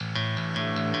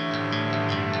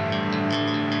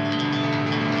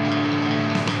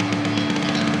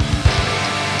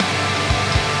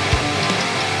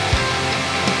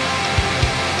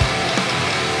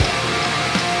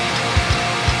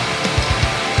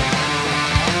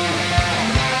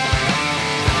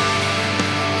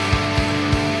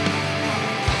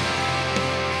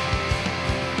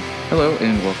Hello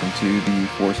and welcome to the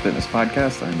Force Fitness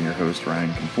Podcast. I'm your host, Ryan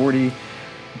Conforti.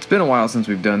 It's been a while since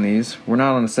we've done these. We're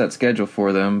not on a set schedule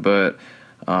for them, but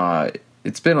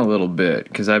it's been a little bit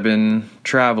because I've been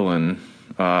traveling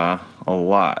a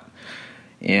lot.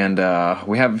 And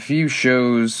we have a few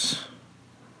shows,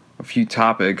 a few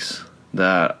topics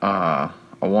that I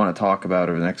want to talk about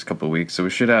over the next couple of weeks. So we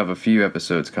should have a few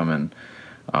episodes coming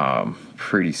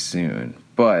pretty soon.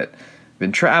 But I've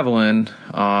been traveling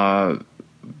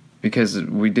because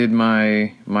we did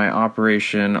my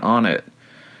Operation Onnit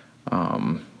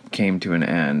came to an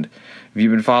end. If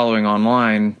you've been following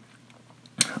online,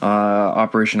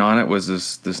 Operation Onnit was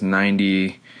this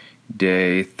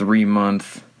 90-day,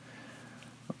 3-month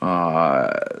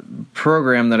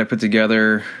program that I put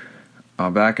together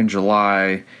back in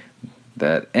July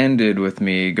that ended with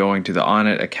me going to the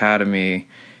Onnit Academy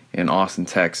in Austin,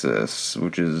 Texas,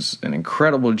 which is an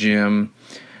incredible gym.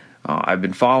 I've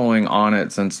been following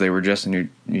Onnit since they were just a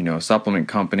new, supplement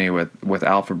company with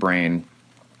Alpha Brain,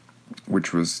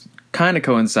 which was kind of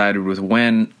coincided with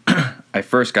when I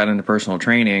first got into personal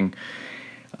training,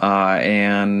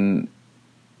 and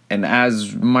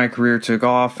as my career took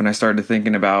off and I started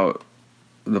thinking about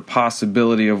the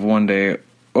possibility of one day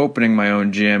opening my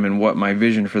own gym and what my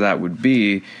vision for that would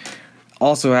be,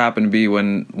 also happened to be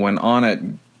when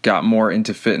Onnit got more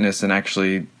into fitness and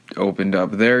actually opened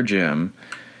up their gym.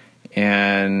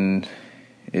 And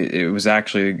it was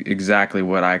actually exactly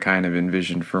what I kind of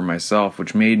envisioned for myself,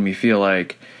 which made me feel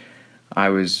like I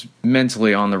was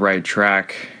mentally on the right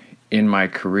track in my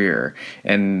career.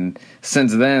 And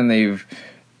since then, they've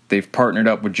partnered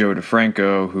up with Joe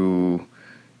DeFranco, who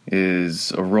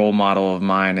is a role model of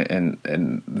mine,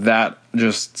 and that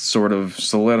just sort of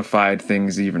solidified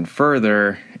things even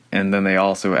further. And then they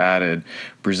also added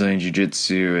Brazilian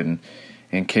Jiu-Jitsu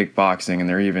and kickboxing, and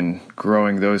they're even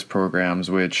growing those programs,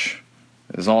 which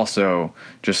is also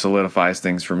just solidifies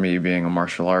things for me being a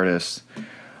martial artist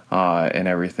and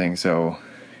everything. So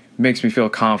it makes me feel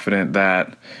confident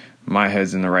that my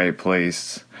head's in the right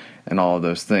place and all of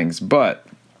those things. But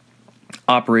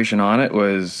Operation Onnit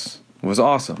was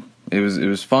awesome. It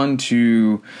was fun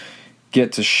to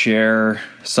get to share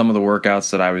some of the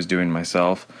workouts that I was doing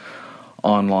myself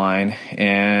online,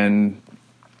 and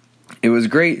it was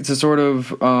great to sort of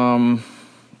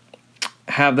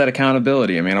have that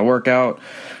accountability. I mean, I work out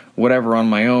whatever on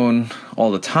my own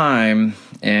all the time,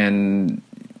 and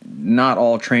not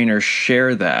all trainers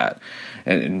share that.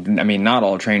 And I mean, not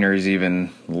all trainers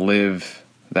even live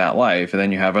that life. And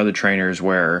then you have other trainers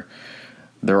where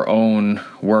their own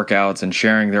workouts and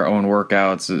sharing their own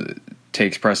workouts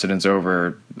takes precedence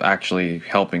over actually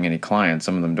helping any clients.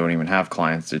 Some of them don't even have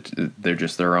clients. They're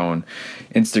just their own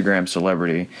Instagram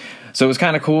celebrity. So it was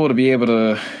kind of cool to be able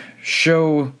to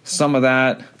show some of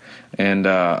that, and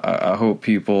I hope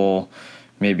people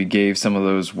maybe gave some of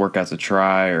those workouts a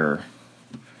try, or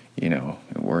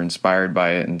were inspired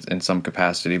by it in some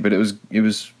capacity. But it was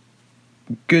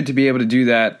good to be able to do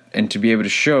that and to be able to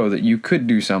show that you could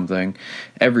do something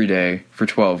every day for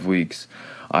 12 weeks,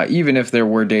 even if there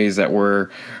were days that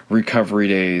were recovery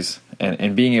days,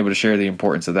 and being able to share the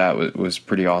importance of that was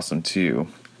pretty awesome too.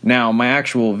 Now, my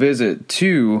actual visit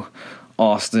to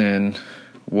Austin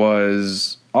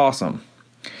was awesome.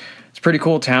 It's a pretty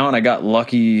cool town. I got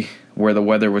lucky where the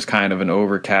weather was kind of an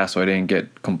overcast, so I didn't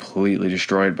get completely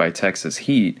destroyed by Texas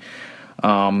heat.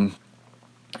 And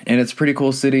it's a pretty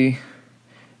cool city,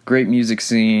 great music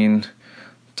scene,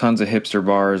 tons of hipster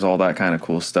bars, all that kind of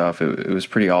cool stuff. It was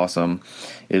pretty awesome,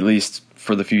 at least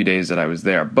for the few days that I was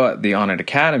there. But the Onnit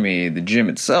Academy, the gym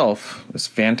itself, was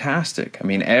fantastic. I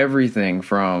mean, everything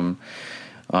from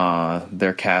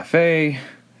their cafe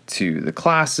to the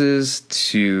classes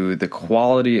to the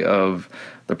quality of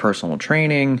the personal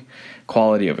training,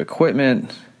 quality of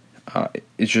equipment,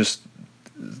 it's just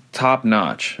top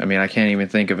notch. I mean, I can't even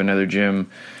think of another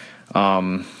gym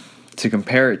to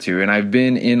compare it to. And I've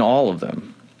been in all of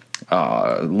them.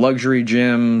 Luxury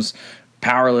gyms,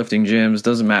 powerlifting gyms,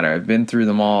 doesn't matter. I've been through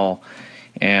them all,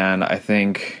 and I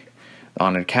think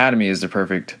Onnit Academy is the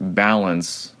perfect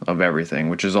balance of everything,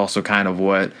 which is also kind of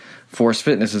what Force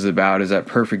Fitness is about, is that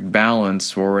perfect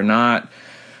balance where we're not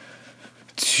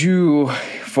too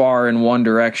far in one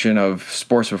direction of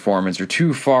sports performance, or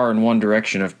too far in one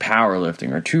direction of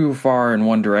powerlifting, or too far in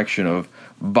one direction of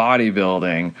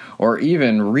bodybuilding, or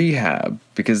even rehab,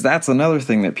 because that's another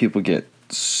thing that people get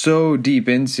so deep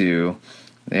into.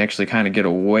 They actually kind of get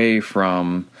away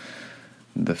from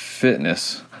the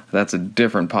fitness. That's a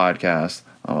different podcast.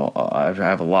 I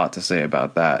have a lot to say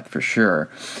about that for sure.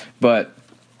 But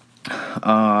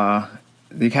the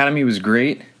Academy was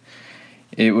great.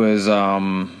 It was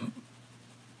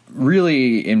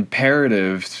really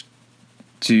imperative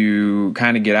to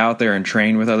kind of get out there and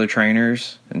train with other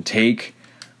trainers and take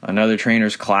another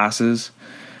trainer's classes.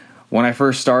 When I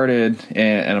first started,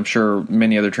 and I'm sure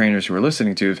many other trainers who are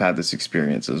listening to have had this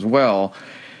experience as well,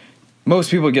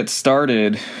 most people get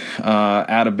started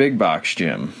at a big box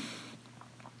gym,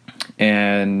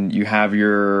 and you have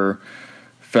your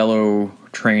fellow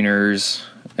trainers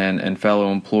and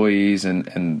fellow employees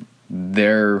and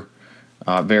their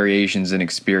variations in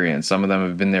experience. Some of them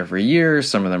have been there for years,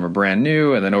 some of them are brand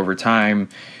new, and then over time,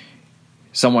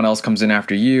 someone else comes in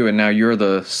after you, and now you're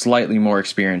the slightly more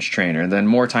experienced trainer. And then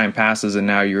more time passes, and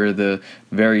now you're the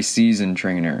very seasoned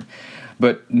trainer.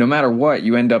 But no matter what,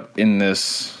 you end up in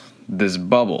this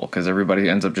bubble, because everybody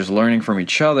ends up just learning from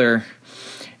each other,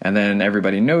 and then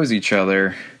everybody knows each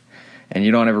other, and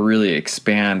you don't ever really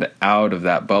expand out of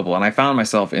that bubble. And I found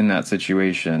myself in that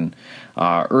situation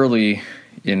early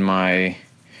in my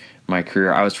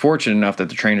career. I was fortunate enough that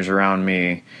the trainers around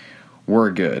me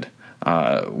were good.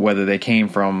 Whether they came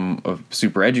from a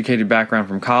super educated background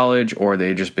from college or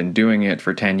they just been doing it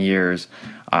for 10 years.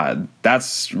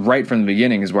 That's right from the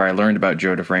beginning is where I learned about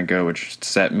Joe DeFranco, which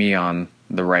set me on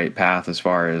the right path as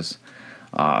far as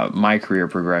my career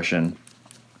progression,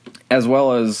 as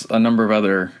well as a number of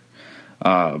other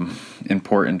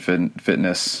important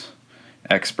fitness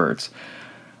experts.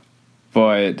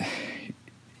 But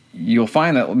you'll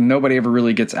find that nobody ever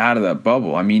really gets out of that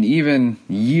bubble. I mean, even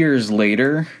years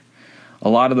later, a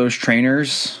lot of those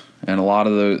trainers and a lot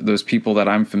of those people that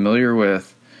I'm familiar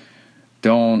with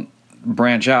don't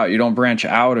branch out. You don't branch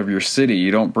out of your city.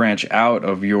 You don't branch out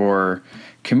of your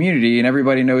community, and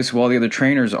everybody knows who all the other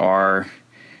trainers are.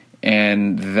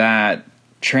 And that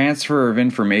transfer of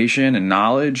information and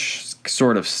knowledge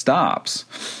sort of stops.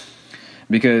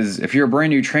 Because if you're a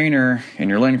brand new trainer and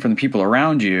you're learning from the people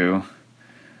around you,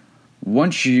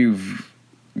 once you've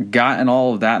gotten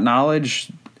all of that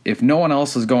knowledge, if no one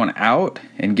else is going out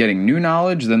and getting new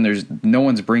knowledge, then there's no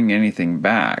one's bringing anything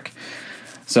back.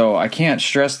 So I can't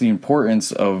stress the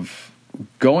importance of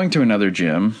going to another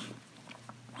gym,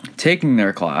 taking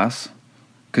their class,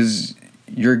 because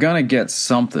you're going to get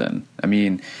something. I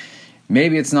mean,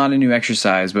 maybe it's not a new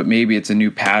exercise, but maybe it's a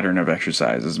new pattern of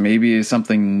exercises. Maybe it's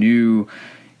something new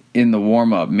in the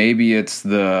warm-up. Maybe it's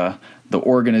the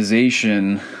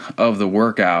organization of the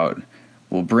workout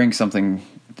will bring something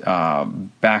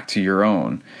back to your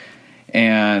own.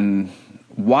 And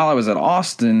while I was at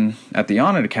Austin at the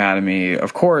Onnit Academy,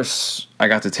 of course, I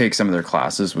got to take some of their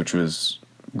classes, which was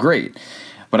great.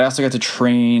 But I also got to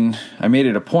train. I made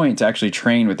it a point to actually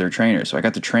train with their trainers. So I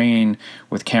got to train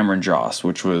with Cameron Joss,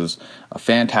 which was a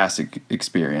fantastic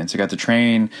experience. I got to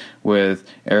train with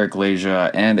Eric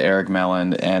Leja and Eric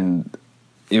Melland, and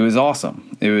it was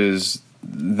awesome.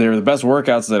 They're the best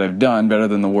workouts that I've done, better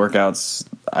than the workouts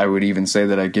I would even say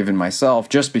that I've given myself,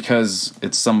 just because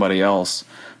it's somebody else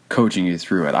coaching you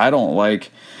through it. I don't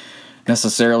like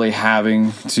necessarily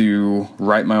having to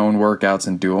write my own workouts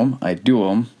and do them. I do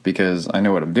them because I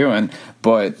know what I'm doing,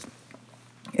 but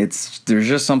there's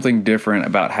just something different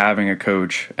about having a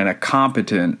coach and a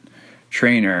competent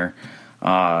trainer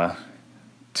to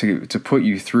put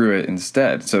you through it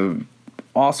instead. So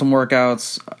awesome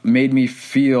workouts made me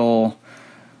feel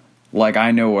like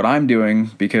I know what I'm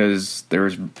doing, because there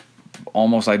was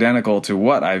almost identical to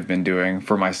what I've been doing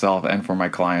for myself and for my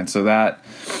clients. So that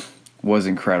was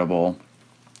incredible.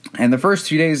 And the first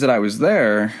 2 days that I was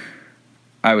there,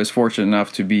 I was fortunate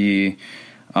enough to be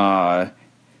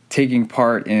taking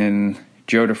part in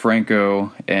Joe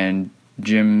DeFranco and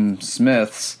Jim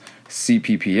Smith's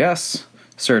CPPS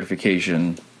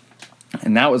certification.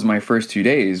 And that was my first 2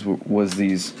 days, was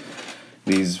these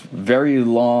very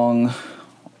long,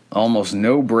 almost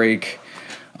no break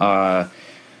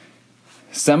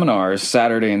seminars,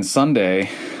 Saturday and Sunday,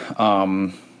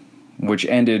 which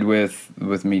ended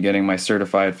with me getting my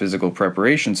Certified Physical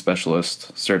Preparation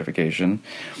Specialist certification.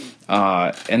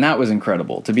 And that was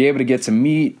incredible. To be able to get to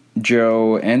meet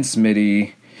Joe and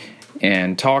Smitty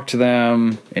and talk to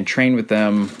them and train with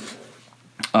them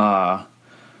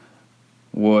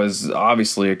was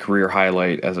obviously a career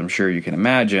highlight, as I'm sure you can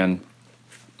imagine.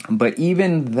 But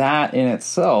even that in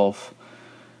itself,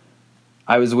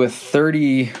 I was with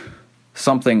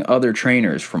 30-something other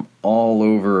trainers from all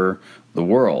over the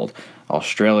world.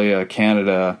 Australia,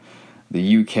 Canada,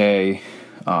 the UK,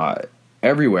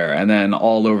 everywhere. And then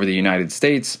all over the United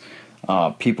States,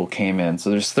 people came in. So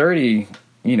there's 30,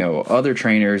 other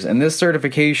trainers. And this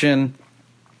certification,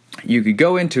 you could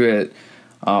go into it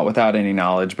without any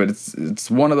knowledge, but it's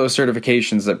one of those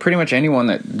certifications that pretty much anyone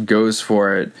that goes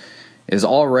for it is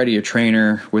already a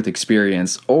trainer with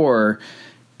experience, or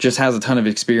just has a ton of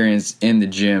experience in the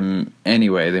gym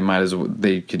anyway.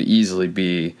 They could easily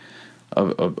be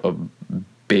a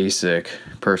basic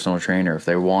personal trainer if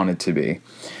they wanted to be.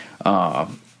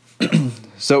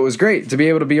 So it was great to be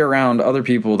able to be around other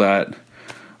people that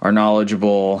are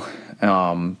knowledgeable,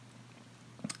 and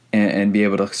be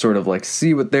able to sort of like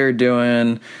see what they're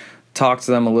doing, talk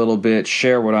to them a little bit,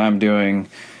 share what I'm doing,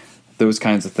 those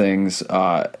kinds of things.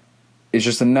 It's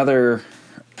just another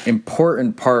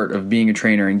important part of being a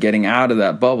trainer and getting out of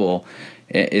that bubble.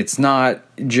 It's not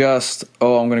just,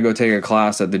 I'm going to go take a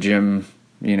class at the gym,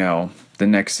 the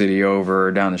next city over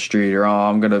or down the street, or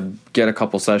I'm going to get a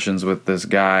couple sessions with this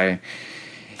guy.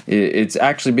 It's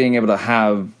actually being able to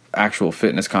have actual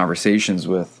fitness conversations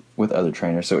with other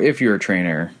trainers. So if you're a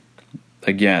trainer,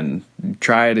 again,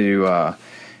 try to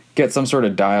get some sort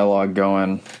of dialogue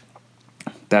going.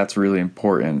 That's really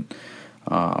important.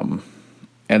 And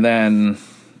then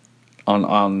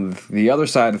on the other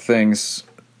side of things,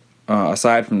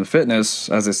 aside from the fitness,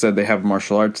 as I said, they have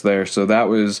martial arts there. So that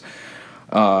was,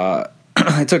 I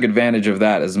took advantage of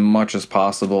that as much as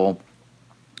possible,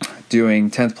 doing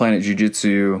 10th Planet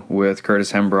Jiu-Jitsu with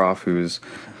Curtis Hembroff, who's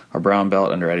a brown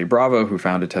belt under Eddie Bravo, who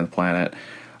founded 10th Planet.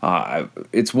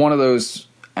 It's one of those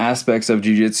aspects of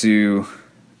jiu-jitsu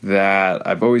that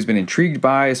I've always been intrigued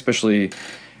by, especially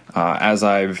as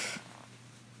I've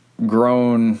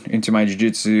grown into my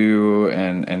jiu-jitsu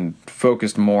and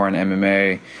focused more on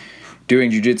MMA.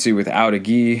 Doing jiu-jitsu without a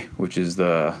gi, which is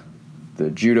the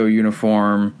judo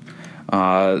uniform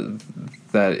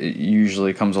that it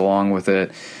usually comes along with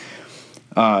it,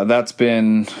 that's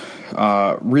been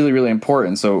really, really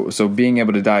important. So being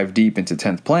able to dive deep into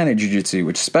 10th Planet Jiu-Jitsu,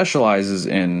 which specializes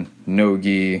in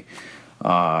no-gi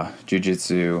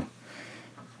jiu-jitsu,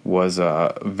 was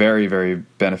very, very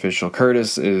beneficial.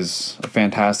 Curtis is a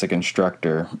fantastic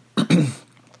instructor.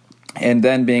 And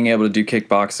then being able to do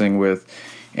kickboxing with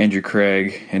Andrew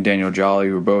Craig and Daniel Jolly,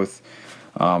 who are both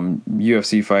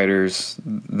UFC fighters,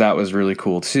 that was really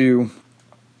cool too.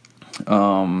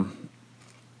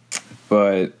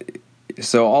 But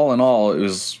so all in all, it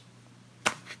was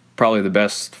probably the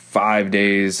best 5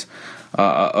 days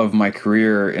of my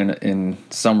career in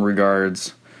some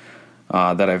regards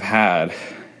that I've had,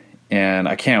 and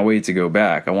I can't wait to go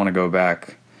back. I want to go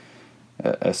back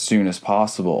as soon as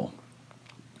possible.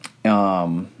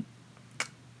 And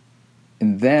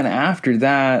then after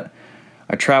that,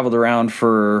 I traveled around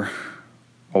for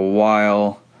a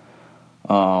while,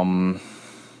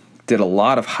 did a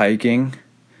lot of hiking,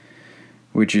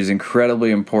 which is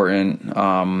incredibly important.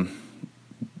 I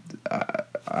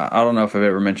don't know if I've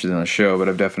ever mentioned it on the show, but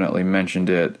I've definitely mentioned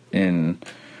it in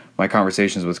my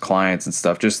conversations with clients and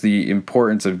stuff. Just the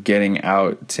importance of getting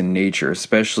out to nature,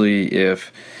 especially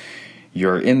if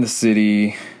you're in the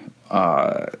city,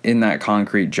 in that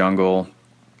concrete jungle.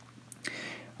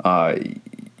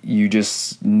 You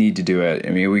just need to do it. I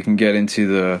mean, we can get into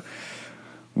the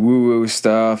woo-woo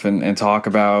stuff and talk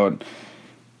about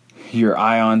your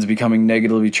ions becoming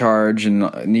negatively charged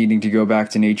and needing to go back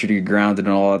to nature to get grounded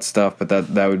and all that stuff, but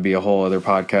that would be a whole other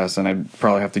podcast, and I'd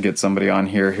probably have to get somebody on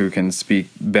here who can speak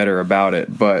better about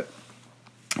it. But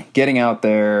getting out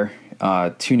there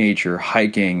to nature,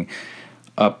 hiking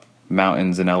up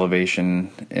mountains and elevation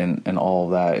and all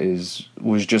of that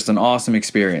was just an awesome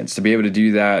experience. To be able to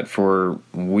do that for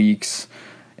weeks,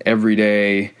 every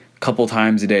day, a couple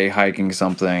times a day, hiking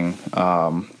something,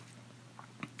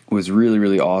 was really,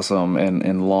 really awesome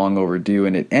and long overdue.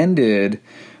 And it ended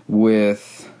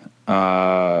with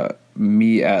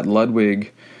me at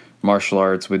Ludwig Martial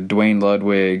Arts with Dwayne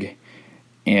Ludwig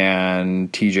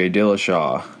and TJ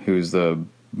Dillashaw, who's the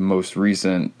most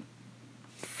recent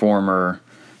former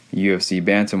UFC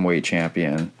bantamweight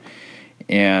champion.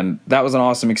 And that was an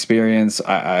awesome experience.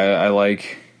 I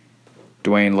like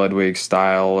Dwayne Ludwig's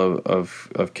style of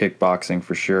kickboxing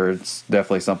for sure. It's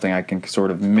definitely something I can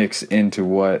sort of mix into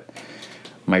what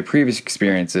my previous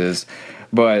experience is.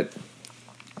 But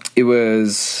it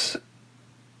was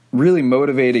really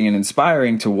motivating and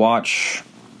inspiring to watch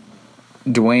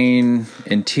Dwayne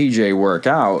and TJ work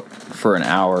out for an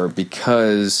hour,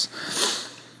 because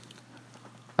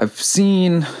I've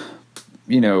seen,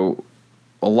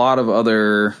 a lot of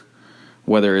other,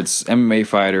 whether it's MMA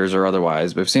fighters or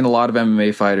otherwise, but I've seen a lot of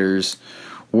MMA fighters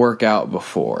work out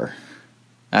before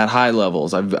at high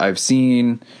levels. I've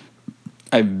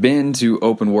been to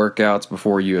open workouts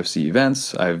before UFC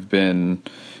events. I've been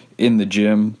in the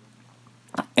gym.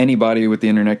 Anybody with the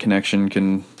internet connection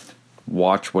can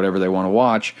watch whatever they want to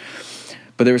watch.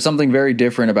 But there was something very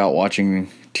different about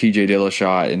watching TJ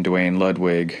Dillashaw and Dwayne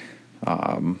Ludwig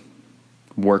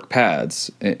work pads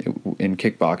in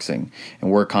kickboxing and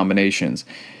work combinations.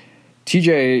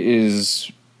 TJ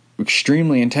is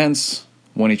extremely intense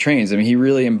when he trains. I mean, he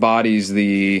really embodies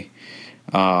the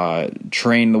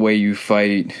train the way you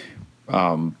fight,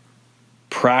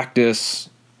 practice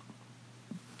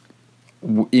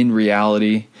in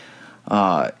reality,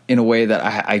 in a way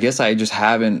that I guess I just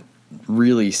haven't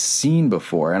really seen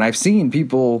before. And I've seen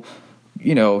people,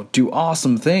 do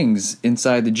awesome things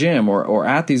inside the gym or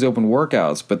at these open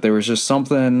workouts, but there was just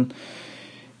something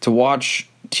to watch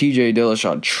TJ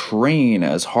Dillashaw train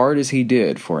as hard as he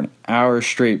did for an hour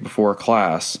straight before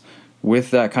class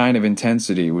with that kind of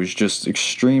intensity was just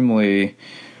extremely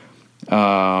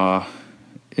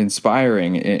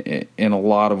inspiring in a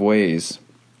lot of ways.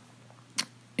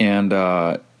 And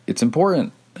it's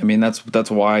important. I mean,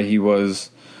 that's why he was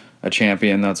a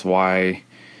champion. That's why,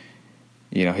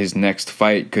 his next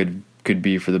fight could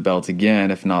be for the belt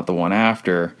again, if not the one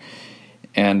after.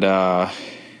 And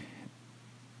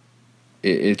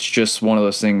it's just one of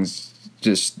those things.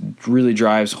 Just really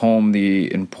drives home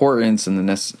the importance and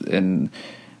the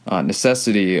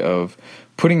necessity of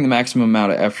putting the maximum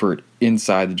amount of effort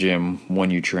inside the gym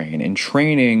when you train, and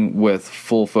training with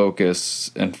full focus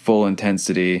and full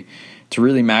intensity to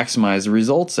really maximize the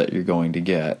results that you're going to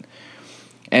get.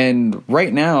 And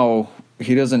right now,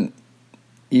 he doesn't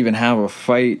even have a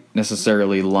fight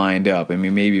necessarily lined up. I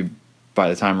mean, maybe by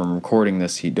the time I'm recording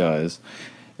this, he does.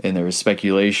 And there was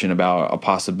speculation about a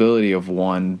possibility of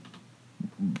one,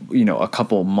 a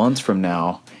couple months from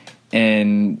now.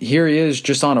 And here he is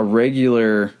just on a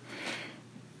regular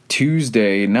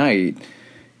Tuesday night,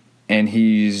 and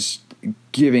he's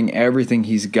giving everything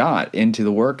he's got into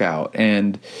the workout.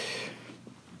 And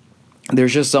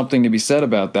there's just something to be said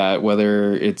about that,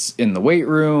 whether it's in the weight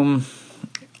room,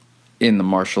 in the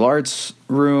martial arts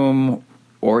room,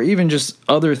 or even just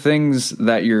other things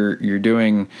that you're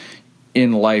doing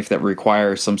in life that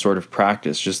require some sort of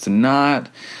practice, just to not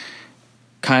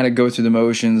kind of go through the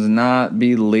motions, not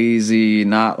be lazy,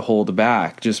 not hold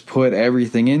back, just put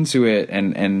everything into it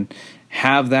and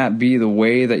have that be the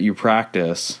way that you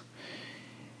practice.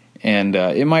 And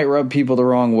it might rub people the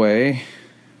wrong way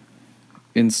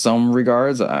in some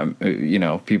regards,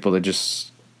 people that just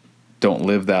don't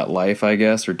live that life, I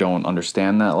guess, or don't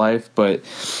understand that life. But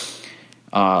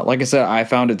like I said, I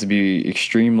found it to be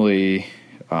extremely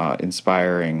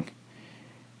inspiring,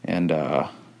 and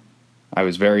I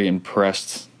was very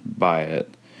impressed by it.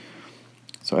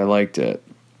 So I liked it.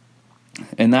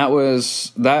 And that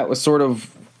was sort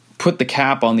of put the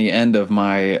cap on the end of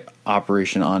my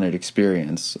Operation On It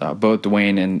experience. Both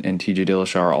Dwayne and TJ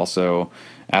Dillashaw are also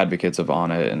advocates of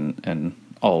On It and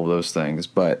all of those things.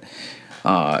 But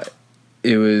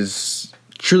it was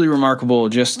truly remarkable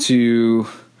just to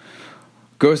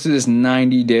go through this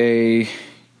 90-day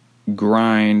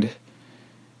grind,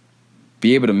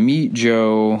 be able to meet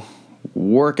Joe,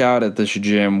 work out at this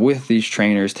gym with these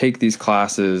trainers, take these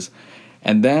classes,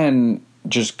 and then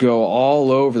just go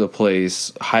all over the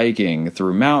place hiking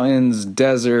through mountains,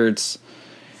 deserts,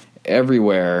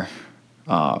 everywhere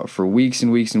for weeks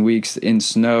and weeks and weeks in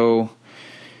snow,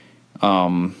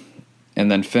 and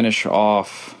then finish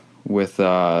off with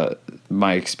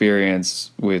my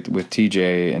experience with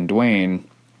TJ and Dwayne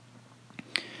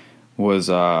was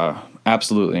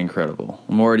absolutely incredible.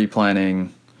 I'm already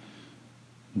planning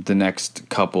the next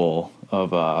couple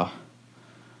of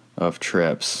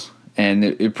trips, and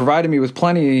it provided me with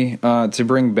plenty to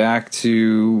bring back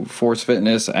to Force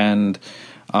Fitness and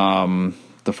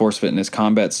the Force Fitness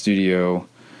Combat Studio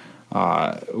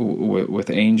with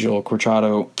Angel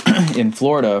Corchado in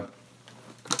Florida.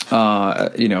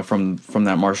 From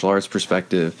that martial arts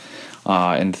perspective,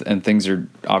 and things are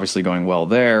obviously going well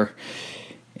there,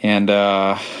 and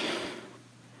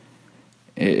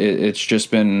it's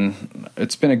been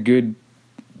a good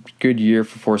year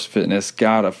for Force Fitness.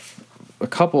 Got a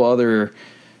couple other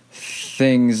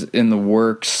things in the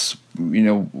works.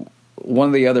 One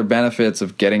of the other benefits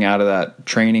of getting out of that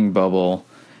training bubble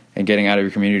and getting out of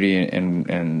your community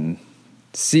and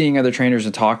seeing other trainers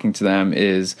and talking to them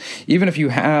is, even if you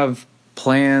have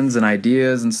plans and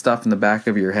ideas and stuff in the back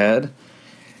of your head,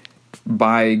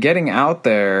 by getting out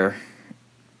there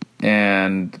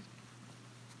and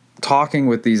talking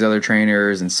with these other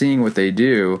trainers and seeing what they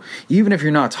do, even if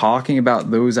you're not talking about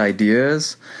those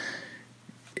ideas,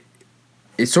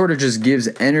 it sort of just gives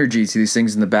energy to these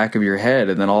things in the back of your head.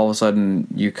 And then all of a sudden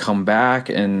you come back,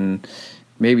 and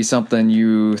maybe something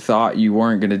you thought you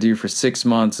weren't going to do for 6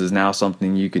 months is now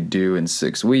something you could do in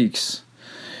 6 weeks.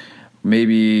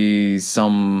 Maybe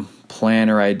some plan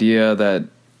or idea that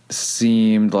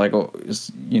seemed like,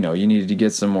 you needed to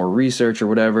get some more research or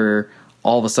whatever.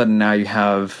 All of a sudden now you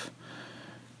have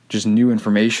just new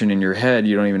information in your head.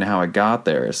 You don't even know how it got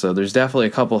there. So there's definitely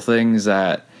a couple things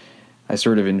that I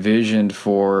sort of envisioned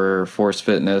for Force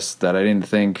Fitness that I didn't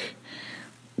think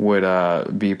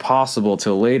would be possible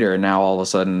till later. And now all of a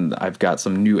sudden I've got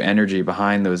some new energy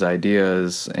behind those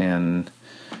ideas, and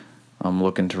I'm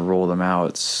looking to roll them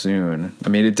out soon. I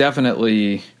mean, it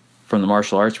definitely, from the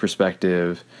martial arts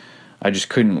perspective, I just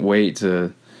couldn't wait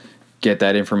to get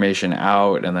that information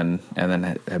out and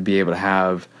then be able to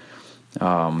have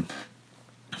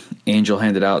Angel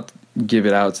give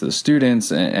it out to the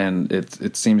students, and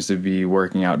it seems to be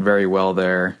working out very well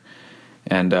there,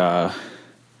 and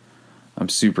I'm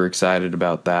super excited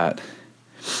about that.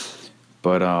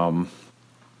 But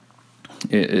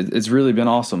it's really been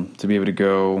awesome to be able to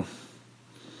go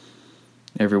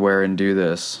everywhere and do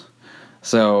this.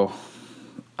 So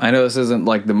I know this isn't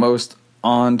like the most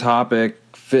on topic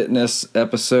fitness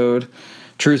episode.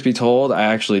 Truth be told, I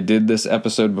actually did this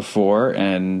episode before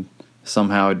and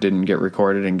somehow it didn't get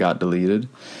recorded and got deleted.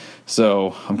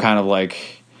 So I'm kind of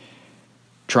like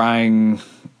trying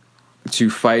to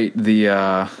fight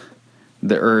the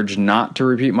urge not to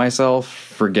repeat myself,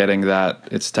 forgetting that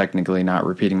it's technically not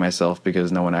repeating myself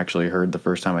because no one actually heard the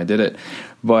first time I did it.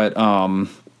 But I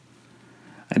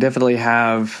definitely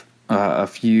have a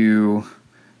few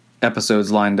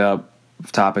episodes lined up,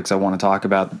 topics I want to talk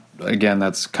about. Again,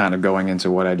 that's kind of going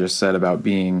into what I just said about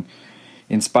being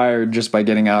inspired just by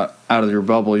getting out of your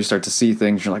bubble. You start to see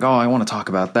things, you're like, oh, I want to talk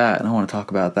about that, and I want to talk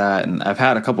about that. And I've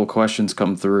had a couple questions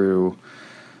come through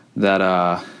that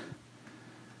I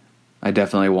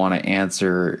definitely want to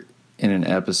answer in an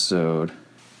episode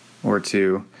or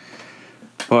two.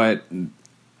 But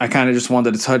I kind of just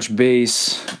wanted to touch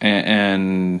base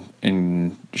and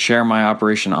share my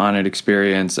Operation Onnit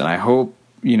experience, and I hope,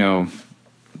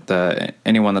 that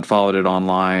anyone that followed it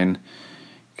online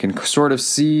can sort of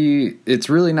see it's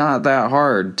really not that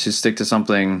hard to stick to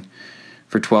something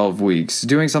for 12 weeks.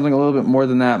 Doing something a little bit more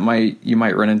than that, you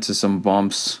might run into some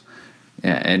bumps.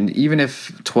 And even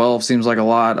if 12 seems like a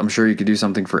lot, I'm sure you could do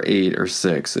something for 8 or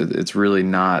 6. It's really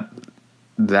not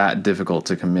that difficult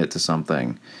to commit to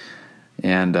something.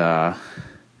 And I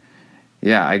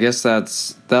guess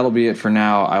that'll be it for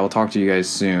now. I will talk to you guys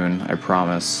soon, I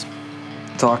promise.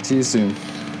 Talk to you soon.